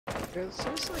So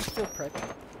it's like still preppy.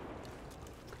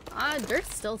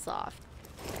 Dirt's still soft.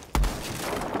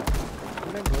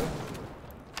 Remember?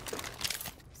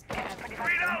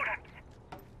 I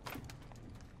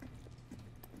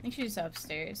think she's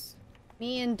upstairs.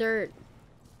 Me and Dirt.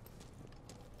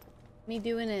 Me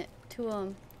doing it to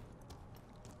him.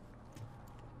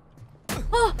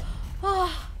 Oh!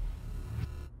 Oh!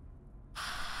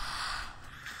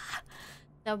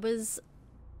 That was...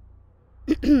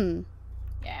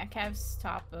 Yeah, Kev's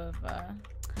top of,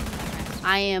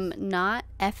 I am not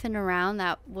effing around.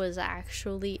 That was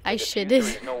actually... I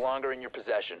shitted. No longer in your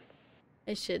possession.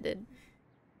 I shitted.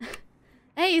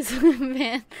 Hey,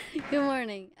 man. Good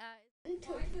morning.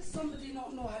 Why does somebody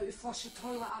not know how to flush a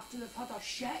toilet after they've had a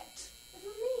shit? What do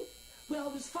you mean? Well,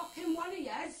 it was fucking one of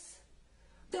yous.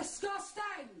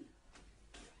 Disgusting!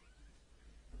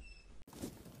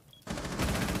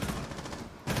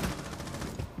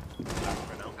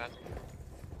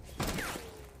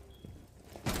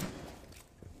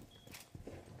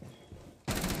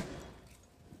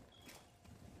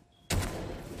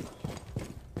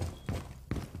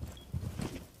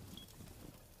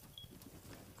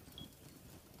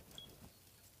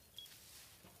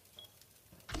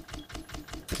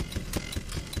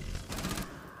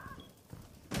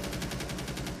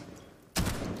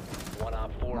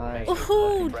 Nice.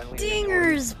 Oh,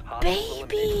 dingers,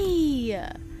 baby!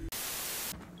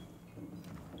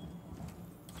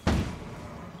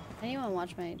 Anyone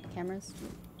watch my cameras?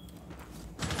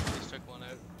 Just took one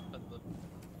out.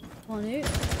 One out?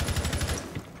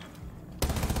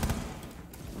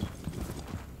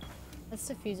 That's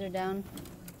diffuser down.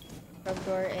 Rub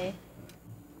door A.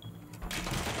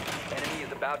 Enemy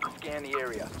is about to scan the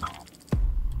area.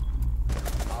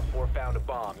 Op 4 found a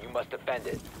bomb. You must defend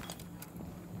it.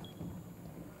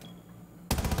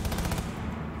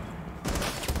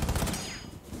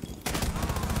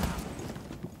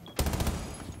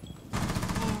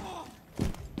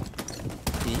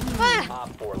 Op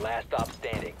 4, last stop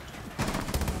standing.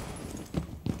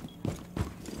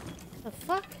 The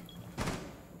fuck?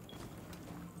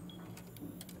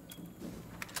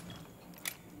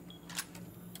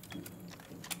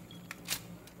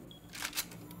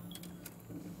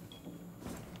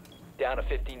 Down to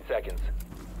 15 seconds.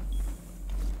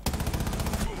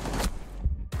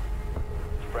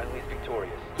 Friendly's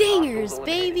victorious. Dingers, Hostiles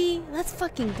baby! Let's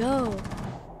fucking go.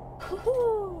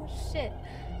 Ooh, shit.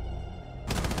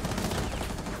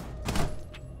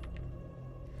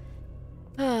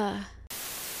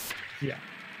 Yeah.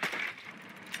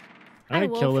 I'm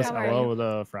gonna kill this Ella with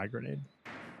a frag grenade.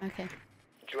 Okay.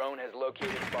 Drone has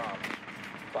located a bomb.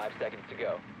 5 seconds to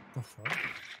go. The fuck?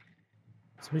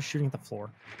 Somebody's shooting at the floor.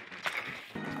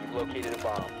 You've located a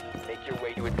bomb. Make your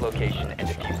way to its location and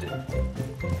defuse it.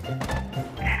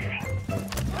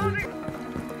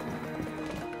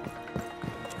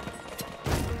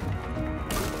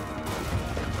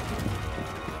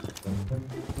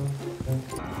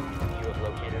 You have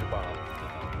located a bomb.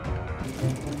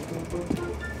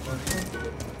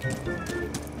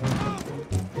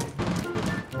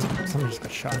 Somebody just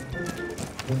got shot.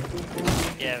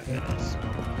 Yeah, it is.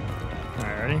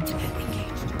 Alright, ready?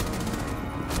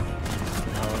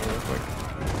 Oh, real quick.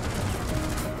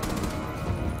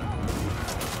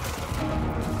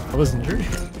 I was injured.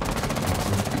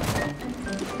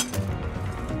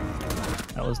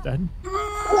 That was dead.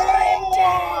 I'm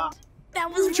dead. That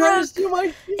was Rook.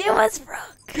 It was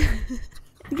Rook.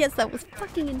 Yes, that was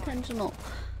fucking intentional.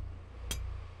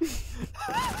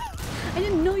 I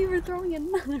didn't know you were throwing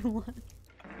another one.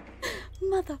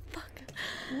 Motherfucker.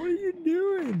 What are you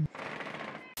doing?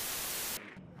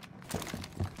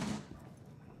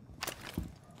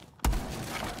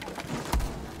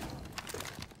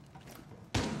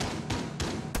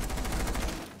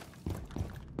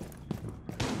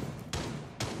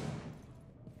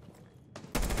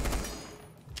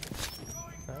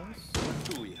 What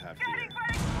do we have here?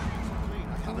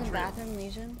 In the bathroom,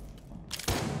 Legion.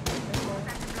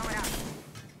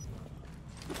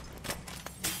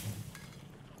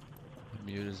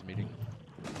 Mute is meeting.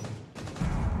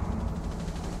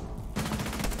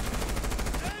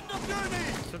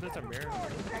 So there's a mirror.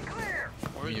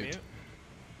 Or mute.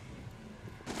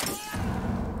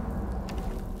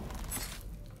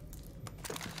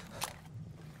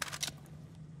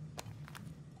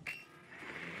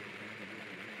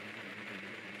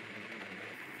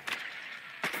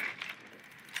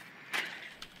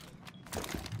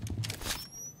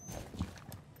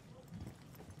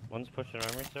 One's pushing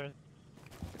armory stairs.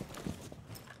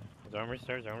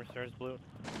 There's armory stairs blue.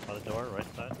 By the door,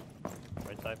 right side.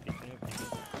 Right side, peeking you, peeking.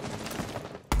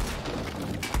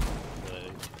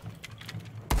 Good.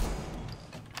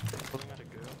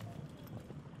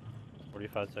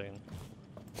 45 seconds.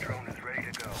 Drone is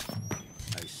ready to go.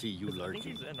 I see you I think lurking.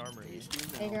 he's in armory.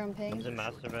 Bigger on ping. He's in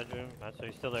master bedroom. Master,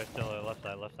 he's still there, left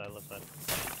side, left side, left side.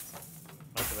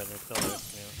 Master bedroom, still there.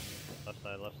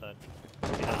 Yeah. Left side.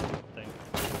 He's on thing.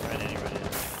 Right in,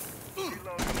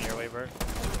 Come here, Waver.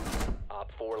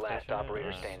 Op 4 last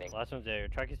operator standing. Last one's there.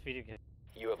 Track his feet.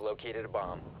 You have located a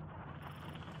bomb.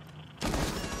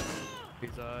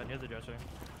 He's near the dresser.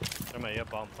 I'm gonna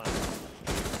bomb plant.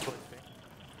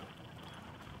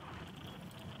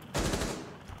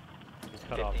 He's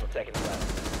cut off. 15 seconds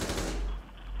left.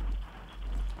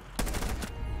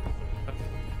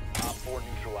 Op 4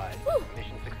 neutralized.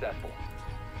 Mission successful.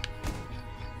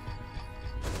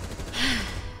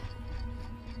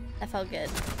 That felt good.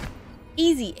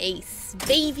 Easy ace,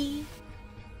 baby.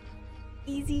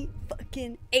 Easy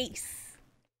fucking ace.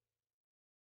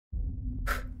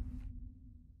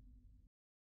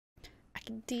 I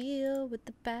can deal with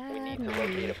the bad to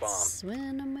locate a nights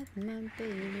when I'm with my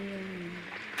baby.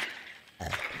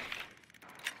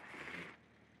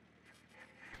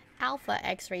 Alpha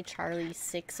X-Ray Charlie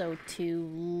 602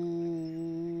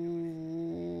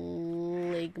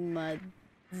 Ligma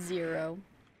 0.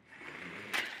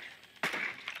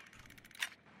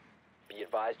 Be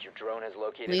advised your drone has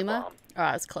located a Lima? bomb. Oh,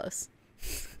 I was close.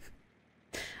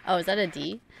 Oh, is that a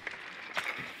D?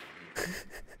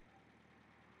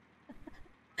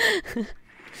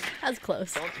 That was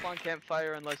close. Don't spawn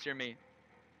campfire unless you're me.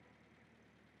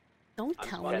 Don't I'm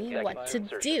tell spawning me what to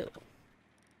insertion. do.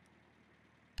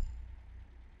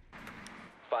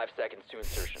 5 seconds to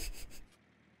insertion.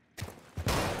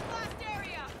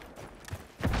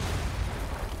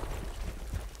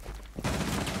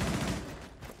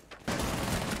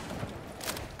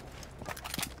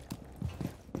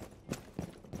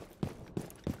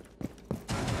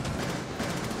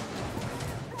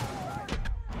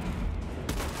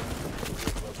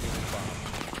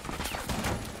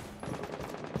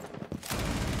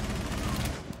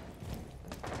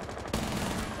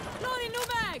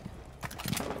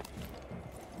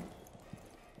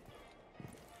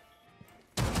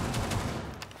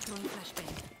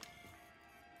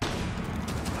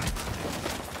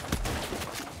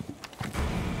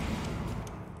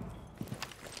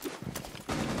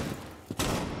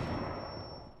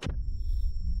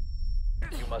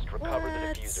 You must recover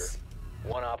the diffuser.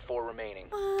 One op 4 remaining.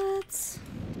 What?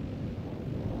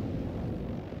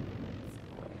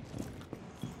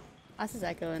 Us is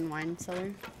Echo in wine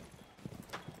cellar.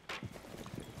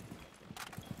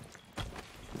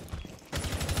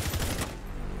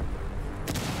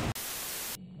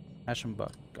 Ash and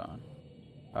Buck gone.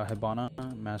 Hibana,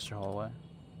 master hallway.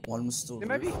 One still. They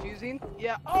might be fusing.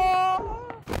 Yeah. Oh!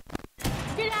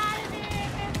 Get out of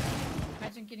there!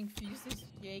 Imagine getting fused as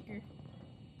Jaeger.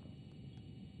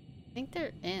 I think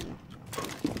they're in.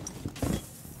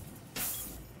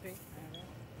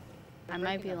 I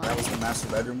might be That lying. was the master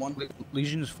bedroom one.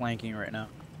 Legion's flanking right now.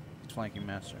 He's flanking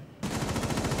master.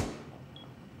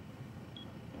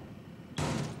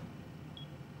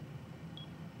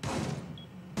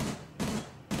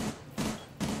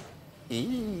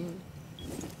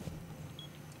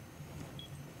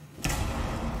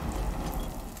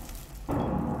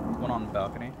 One on the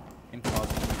balcony. In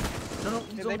closet. No,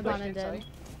 he's Did on they the push balcony. inside?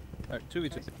 Alright,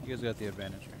 2v2. You guys got the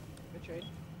advantage here. Good trade.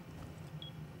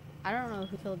 I don't know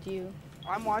who killed you.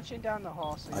 I'm watching down the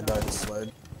hall. So I died to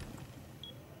sled.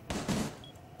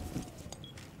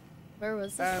 Where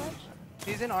was this?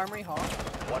 He's in Armory Hall.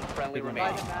 One friendly By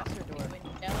remaining. the master door.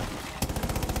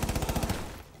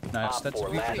 Nice, Op that's 4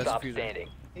 last that's stop fuser. standing.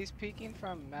 He's peeking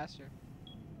from master.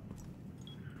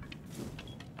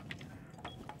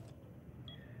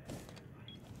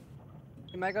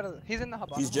 He might go to. He's in the hub.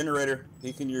 He's generator.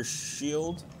 Peeking your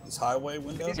shield. His highway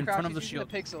window. He's In front of crouched, the he's using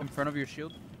shield. the pixel. In front of your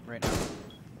shield. Right now.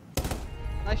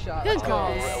 Nice shot. Good Let's go.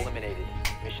 call. 4 eliminated.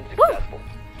 Mission successful.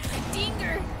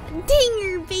 Dinger!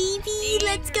 Dinger, baby!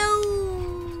 Let's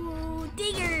go!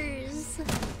 Dingers!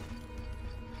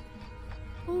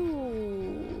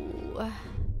 Ooh.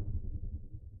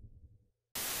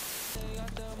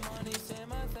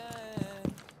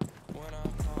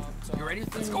 You ready?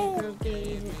 Let's go!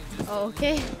 Oh,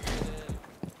 okay.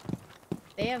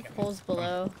 They have holes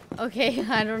below. Okay,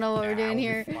 I don't know what we're doing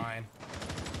here. Fine.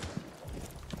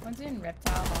 One's in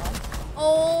Reptile Hall.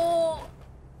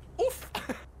 Oh! Oof!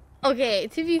 Okay,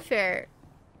 to be fair.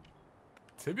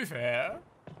 To be fair.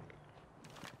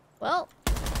 Well.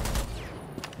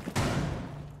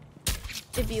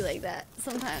 It'd be like that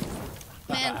sometimes.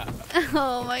 Man.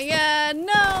 Oh my god,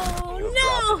 no! You have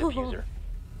dropped the No! diffuser.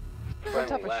 What Friendly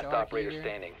type of last shark operator here?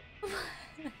 standing.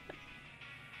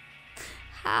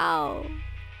 How?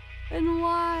 And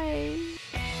why?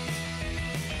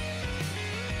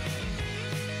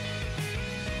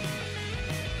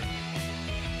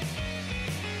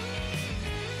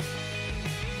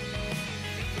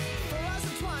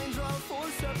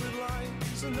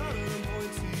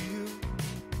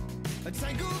 A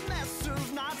tangled mess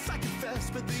of knots I confess,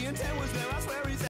 but the intent was there, I swear he's